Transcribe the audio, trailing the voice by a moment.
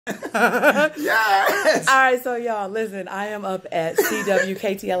Yes. All right, so y'all, listen, I am up at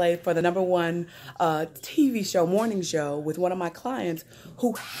CWKTLA for the #1 TV show, morning show, with one of my clients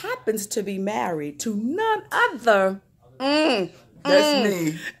who happens to be married to none other. That's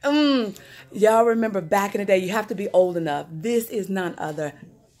me. Y'all remember back in the day, you have to be old enough. This is none other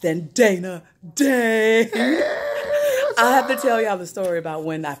than Dana Dane. I have to tell y'all the story about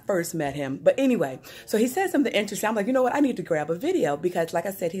when I first met him. But anyway, so he said something interesting. I'm like, you know what? I need to grab a video because, like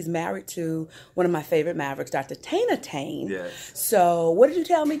I said, he's married to one of my favorite Mavericks, Dr. Tana Tane. Yes. So what did you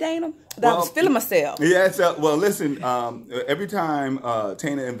tell me, Dana? I was feeling myself. Yes. Well, listen, every time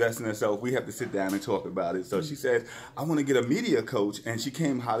Tana invests in herself, we have to sit down and talk about it. So she said, I want to get a media coach. And she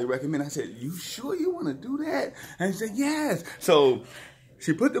came highly recommended. I said, you sure you want to do that? And she said, yes. So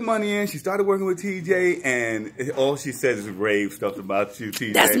she put the money in. She started working with TJ, and all she says is rave stuff about you,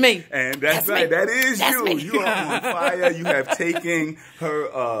 TJ. That's me. And that's right. Me. That is that's you. Me. You are on fire. You have taken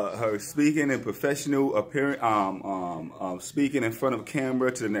her speaking and professional appearance, speaking in front of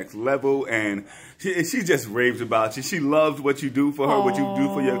camera to the next level, and she just raves about you. She loves what you do for her, what you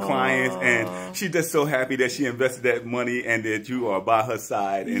do for your clients, and she's just so happy that she invested that money and that you are by her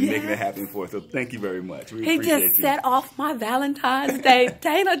side and making it happen for her. So thank you very much. We appreciate just set off my Valentine's Day.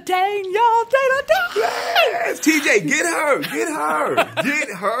 Dana Dane, y'all, Dana Dane. Yes, TJ, get her, get her, get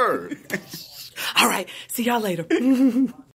her. All right, see y'all later.